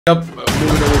Up,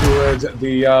 moving over towards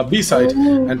the B side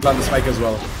and plant the spike as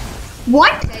well.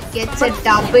 What? Gets a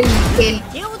double kill,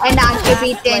 and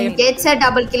RKB10 gets a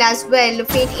double kill as well.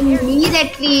 Fate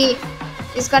immediately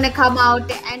is gonna come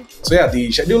out, and so yeah,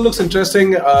 the schedule looks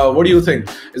interesting. What do you think?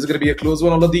 Is it gonna be a close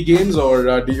one all of the games,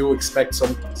 or do you expect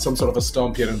some sort of a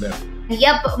stomp here and there?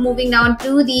 Yep, moving down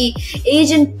to the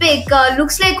agent pick.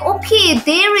 Looks like, okay,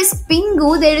 there is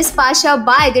Pingu, there is Pasha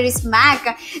Bai, there is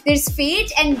Mac, there's Fate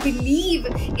and Believe.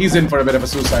 He's in for a bit of a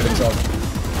suicide himself.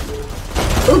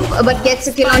 Oop, but gets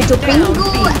a kill onto Pingu,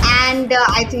 and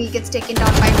I think he gets taken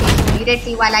down by Fate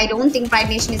immediately. While I don't think Pride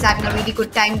Nation is having a really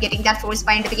good time getting that force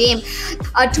buy into the game.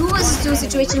 2 vs 2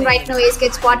 situation right now. Ace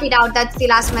gets spotted out. That's the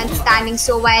last man standing.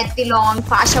 So at the long,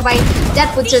 Pasha Bai,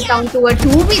 that puts us down to a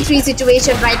 2v3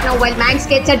 situation right now. While Max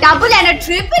gets a double and a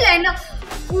triple, and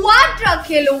what a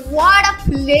kill! What a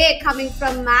play coming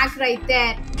from Mac right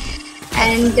there.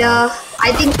 And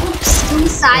I think, oops,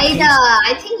 suicide.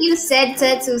 I think you said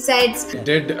suicides. They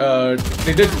did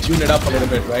tune it up a little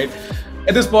bit, right?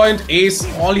 At this point, Ace,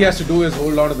 all he has to do is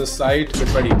hold on to the site,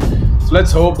 get ready. So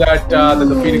let's hope that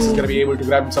the Phoenix is going to be able to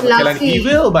grab himself a kill, and he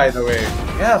will, by the way.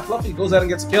 Yeah, Fluffy goes out and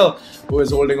gets a kill. Who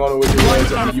is holding on over towards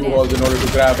the U-Halls in order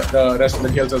to grab the rest of the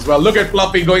kills as well. Look at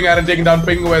Fluffy going out and taking down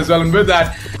Pingu as well, and with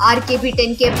that,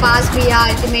 RKB10 के पास भी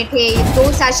ultimate है. ये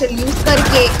 2 sashel use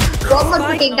करके proper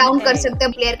को take down कर सकते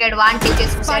हैं. Player का एडवांटेज है.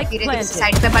 सुसाइड धीरे-धीरे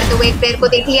साइड पे बढ़ते हुए एक प्लेयर को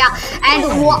देख लिया, एंड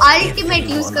वो अल्टीमेट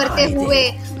यूज करते हुए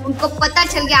उनको पता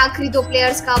चल गया आखिरी 2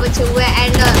 प्लेयर्स का बचे हुए,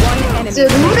 एंड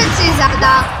जरूरत से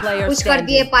ज्यादा पुश कर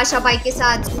दिए पाशा भाई के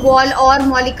साथ. वॉल और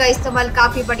मॉली का इस्तेमाल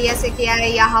काफी बढ़िया से किया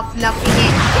है यहाँ फ्लफी ने,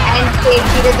 एंड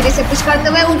धीरे-धीरे से पुश करते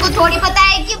हुए उनको थोड़ी पता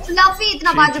है कि फ्लफी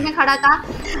इतना बाजू में खड़ा था.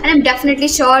 And I am definitely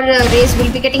sure race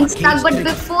will be getting stuck, but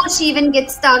before she even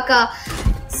gets stuck,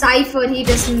 Cypher, he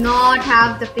does not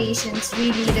have the patience,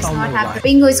 really does not have the.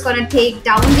 Pingu is gonna take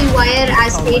down the wire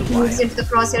as Fate moves into the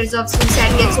crosshairs of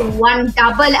Suicide, gets 1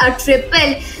 double, a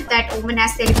triple. That Omen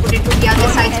has teleported to the other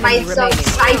side, spikes of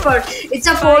Cypher.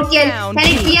 It's a 4 kill. Can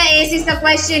it be a ace is the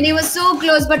question. He was so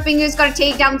close, but Pingu is gonna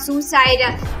take down Suicide,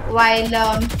 while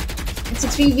it's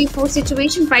a 3v4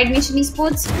 situation. Pride Nation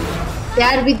Esports, they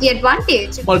are with the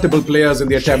advantage. Multiple players in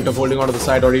the attempt of holding onto the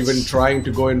side, or even trying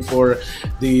to go in for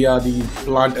the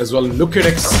plant as well. Look at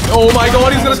X. Oh my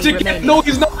God, he's gonna stick it. No,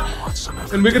 he's not.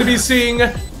 And we're gonna be seeing.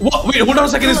 What? Wait, hold on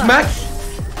a second. Is Mac?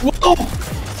 Whoa!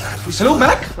 Hello,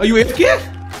 Mac. Are you AFK?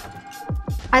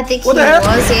 I think he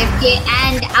was AFK,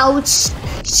 and ouch!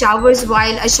 Showers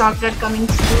while a shotgun coming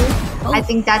through. I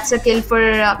think that's a kill for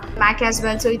Mac as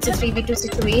well. So it's a 3v2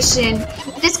 situation.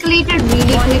 It escalated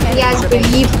really quickly as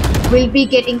Believe will be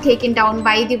getting taken down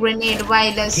by the grenade,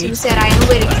 while Suicide, I know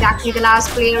where exactly the last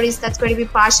player is. That's going to be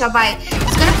Pasha Bai.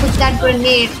 He's going to put that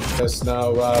grenade. Yes, now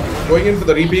going in for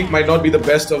the repeat might not be the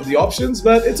best of the options,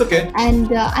 but it's okay.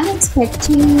 And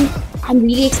I'm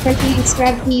really expecting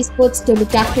Esports to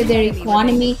look after their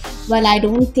economy. Well, I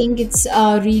don't think it's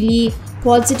really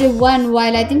positive one,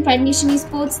 while I think Pride Nation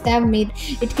Esports, they have made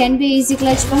it can be easy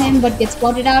clutch for him, but gets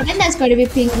spotted out, and that's going to be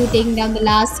Pingu taking down the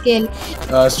last kill.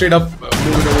 Straight up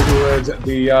moving over towards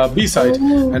the B side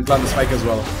and plant the spike as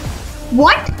well.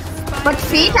 What? But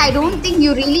Fate, I don't think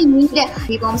you really need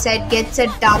a. Bomb said gets a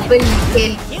double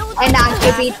kill, and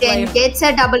RKB10 gets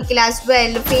a double kill as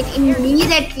well. Fate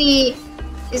immediately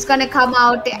is gonna come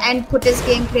out and put his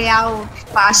gameplay out.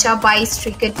 Pasha Bai's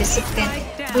trigger discipline.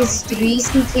 He's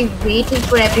recently waiting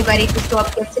for everybody to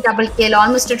stop. Gets a double kill,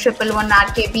 almost a triple on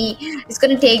RKB. He's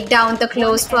gonna take down the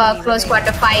close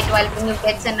quarter fight, while Pingu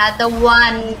gets another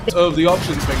one. Of the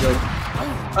options, Pingu.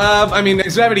 I mean,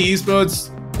 Gravity Esports,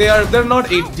 they're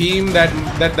not a team that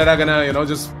are gonna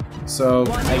just. So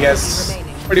I guess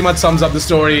pretty much sums up the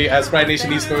story as Pride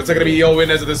Nation Esports are going to be your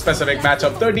winners of this specific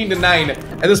matchup, 13-9.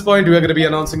 At this point, we are going to be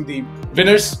announcing the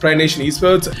winners, Pride Nation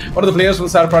Esports. One of the players from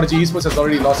PRODIGY Esports has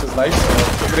already lost his life, so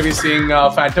we're going to be seeing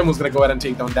Phantom, who's going to go ahead and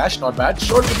take down Dash. Not bad.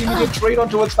 Short with the immediate trade on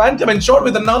towards Phantom, and Short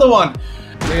with another one.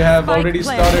 They have already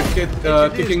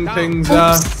started kicking things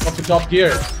off the top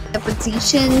here. The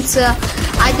positions,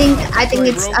 I think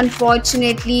it's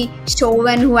unfortunately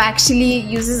Chauvin who actually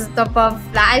uses the buff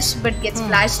flash, but gets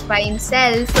flashed by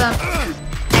himself.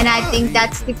 And I think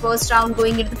that's the first round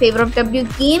going into the favor of W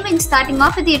Gaming. Starting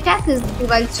off with the attackers,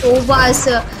 while Chova's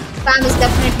spam is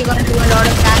definitely going to do a lot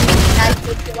of damage.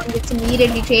 One gets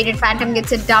immediately traded. Phantom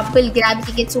gets a double.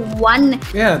 Gravity gets 1.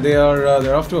 Yeah,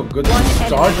 they're off to a good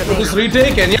start with this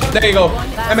retake, and yeah, there you go.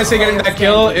 MSA getting that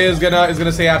kill is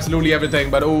gonna say absolutely everything.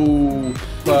 But the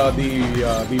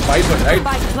Viper, right?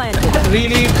 That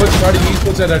really puts PRODIGY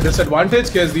Esports at a disadvantage,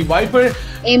 because the Viper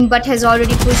but has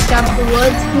already pushed up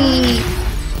towards the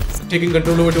taking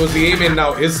control over towards the aim in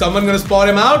now. Is someone going to spot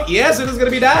him out? Yes, it is going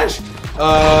to be Dash.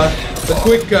 The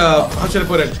quick, how should I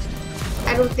put it?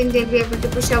 I don't think they'll be able to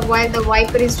push up while the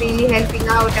Viper is really helping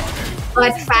out.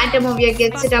 But Phantom over here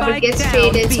gets it up, it gets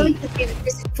traded. So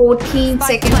it's 14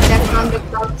 seconds left on the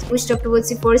clock. It's pushed up towards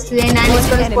the first lane and it's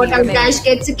going to spot out. Dash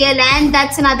gets a kill and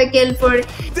that's another kill for...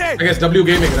 I guess W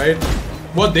Gaming, right?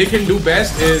 What they can do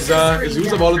best is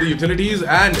use of all of the utilities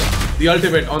and the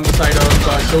ultimate on the side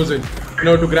of Chosen, you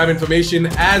know, to grab information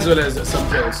as well as some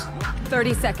kills.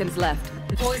 30 seconds left.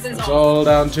 It's all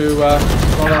down to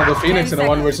the Phoenix in a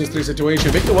 1 versus 3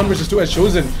 situation. Victor 1 versus 2 has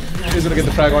Chosen. He's gonna get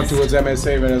the frag on towards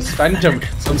MSA, whereas Phantom,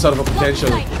 some sort of a potential.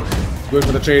 Going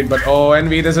for the trade, but oh,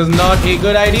 Envy, this is not a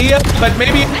good idea. But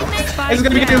maybe he's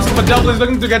gonna be getting some double. He's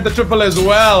looking to get the triple as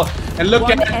well. And look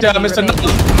at Mr.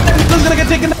 Knuckles. He's gonna get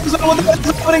taken out with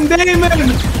the opening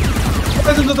Damon.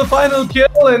 Presence of the final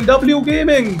kill and W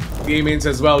Gaming. Gamings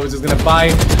as well, which is gonna buy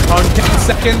around 10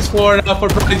 seconds for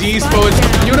PRODIGY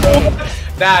Esports. You know what?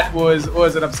 That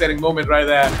was an upsetting moment right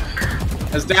there.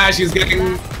 As Dash is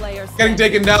getting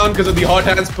taken down because of the hot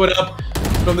hands put up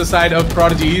from the side of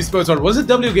PRODIGY Esports, or was it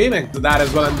W Gaming? That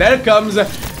as well. And there comes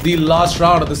the last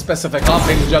round of the specific half,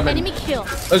 ladies and gentlemen.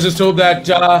 Let's just hope that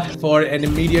for an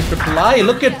immediate reply.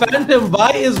 Look at Phantom.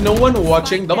 Why is no one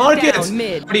watching the markets?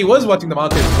 But he was watching the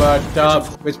markets, but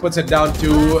which puts it down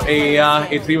to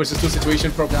a 3 versus 2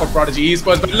 situation for PRODIGY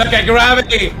Esports. But look at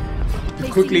Gravity to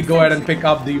quickly go ahead and pick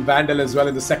up the Vandal as well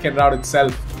in the second round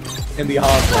itself in the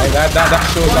half. Right?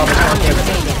 That shows how much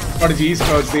confidence PRODIGY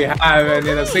Esports they have, and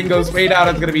in a single straight out,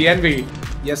 it's going to be Envy.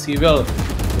 Yes, he will.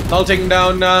 Melting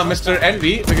down Mr.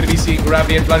 Envy. We're going to be seeing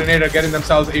Gravity and Bloodinator getting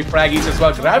themselves a frag each as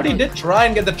well. Gravity did try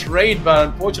and get the trade, but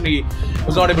unfortunately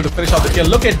was not able to finish off the kill.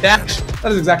 Look at Dash.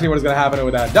 That is exactly what is going to happen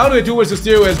over that. Down to a 2 versus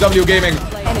 2 as W Gaming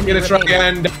going to try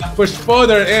and push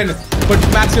further in, put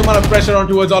maximum amount of pressure on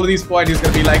towards all of these points. He's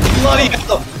going to be like, bloody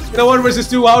hell. You know, 1 versus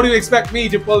 2, how do you expect me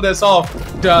to pull this off?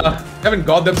 Haven't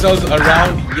got themselves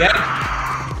around yet.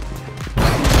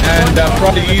 And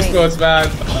PRODIGY Esports, man.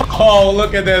 Oh,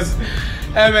 look at this.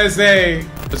 MSA.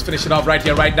 Let's finish it off right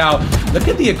here, right now. Look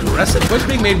at the aggressive push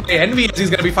being made by Envy as he's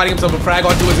going to be finding himself a frag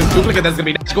on towards his duplicate. That's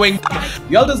going to be going down.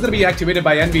 The ulti is going to be activated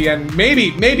by Envy, and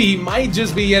maybe he might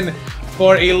just be in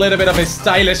for a little bit of a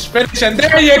stylish finish. And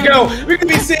there you go. We're going to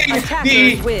be seeing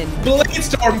the Blade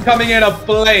Storm coming into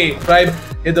play, right?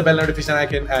 Hit the bell notification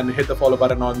icon and hit the follow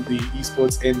button on the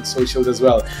Esports in socials as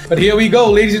well. But here we go,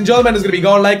 ladies and gentlemen. It's going to be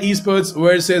GODLIKE Esports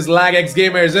versus LAGGX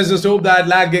Gamers. Let's just hope that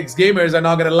LAGGX Gamers are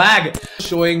not going to lag,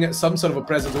 showing some sort of a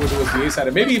presence over towards the A side.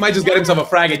 And maybe he might just get himself a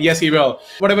frag, and yes, he will.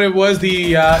 Whatever it was,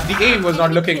 the aim was not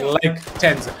looking like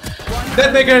 10s.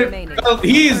 JAN-DEC, well,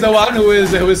 he's the one who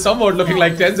is somewhat looking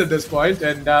like 10s at this point,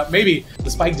 and maybe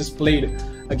the spike just played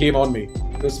a game on me.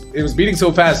 It was beating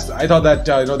so fast. I thought that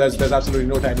you know, there's absolutely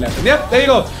no time left. And yep, there you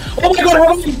go. Oh my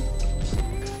god,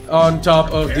 on top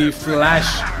of the flash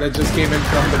that just came in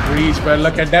from the breach. But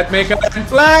look at JAN-DEC and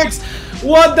flags.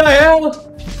 What the hell?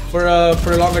 For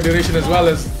a longer duration as well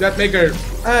as JAN-DEC,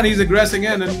 and he's aggressing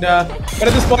in. And but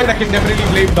at this point, I can definitely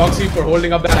blame Doxy for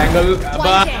holding up that angle.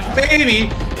 But maybe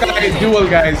guys, duel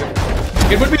guys.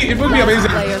 It would be amazing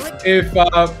if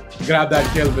grab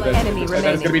that kill with it.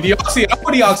 That is going to be Deoxy. Oh,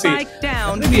 Deoxy.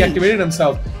 He activated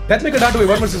himself. JAN-DEC down to a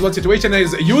 1 versus 1 situation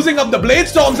is using up the Blade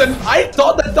Storms, and I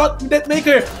thought that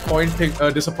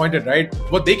JAN-DEC disappointed, right?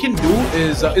 What they can do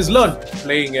is learn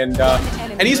playing, and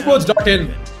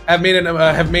Esports.in have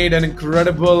made an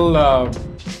incredible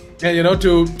you know,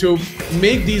 to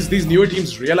make these newer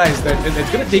teams realize that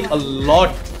it's going to take a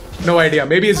lot. No idea.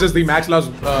 Maybe it's just the match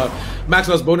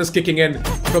loss bonus kicking in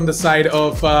from the side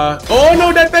of oh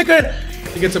no, JAN-DEC!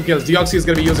 He gets some kills. Deoxy is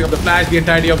going to be using up the flash. The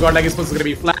entirety of GODLIKE Esports is going to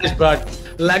be flashed, but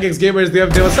LAGGX Gamers, they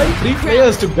have assigned 3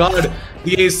 players to guard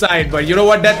the A side. But you know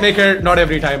what, JAN-DEC, not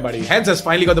every time, buddy. Hence has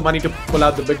finally got the money to pull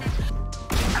out the big.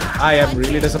 I am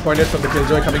really disappointed from the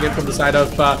killjoy coming in from the side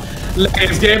of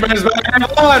LAGGX Gamers. But hang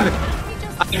on,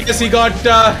 I guess he got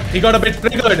a bit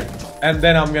triggered. And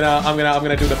then I'm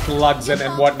gonna do the plugs and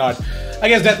whatnot. I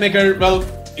guess JAN-DEC, well,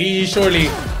 he surely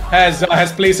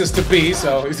has places to be,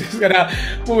 so he's just gonna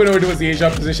move it over towards the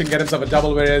A-shot position, get himself a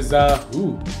double. Whereas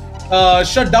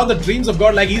shut down the dreams of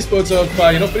GODLIKE Esports of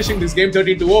you know, finishing this game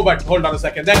 13-0. But hold on a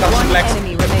second, then comes Flex.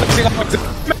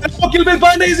 Kill Bill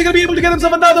Panda, is he gonna be able to get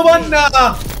himself another one?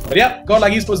 But yeah,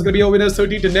 GODLIKE Esports is gonna be over winners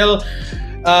 13-0.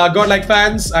 Godlike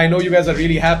fans, I know you guys are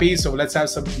really happy, so let's have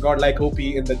some Godlike OP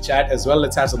in the chat as well.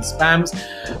 Let's have some spams.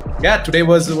 Yeah, today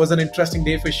was an interesting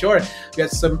day for sure. We had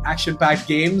some action-packed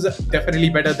games, definitely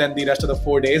better than the rest of the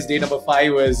 4 days. Day number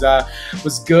 5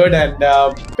 was good, and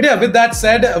but yeah, with that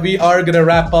said, we are gonna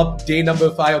wrap up day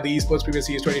number 5 of the Esports Premier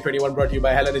Series 2021, brought to you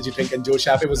by Hell Energy Drink and Joe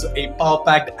Shap. It was a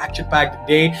power-packed, action-packed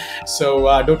day,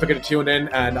 so don't forget to tune in,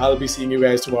 and I'll be seeing you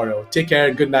guys tomorrow. Take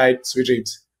care, good night, sweet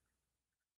dreams.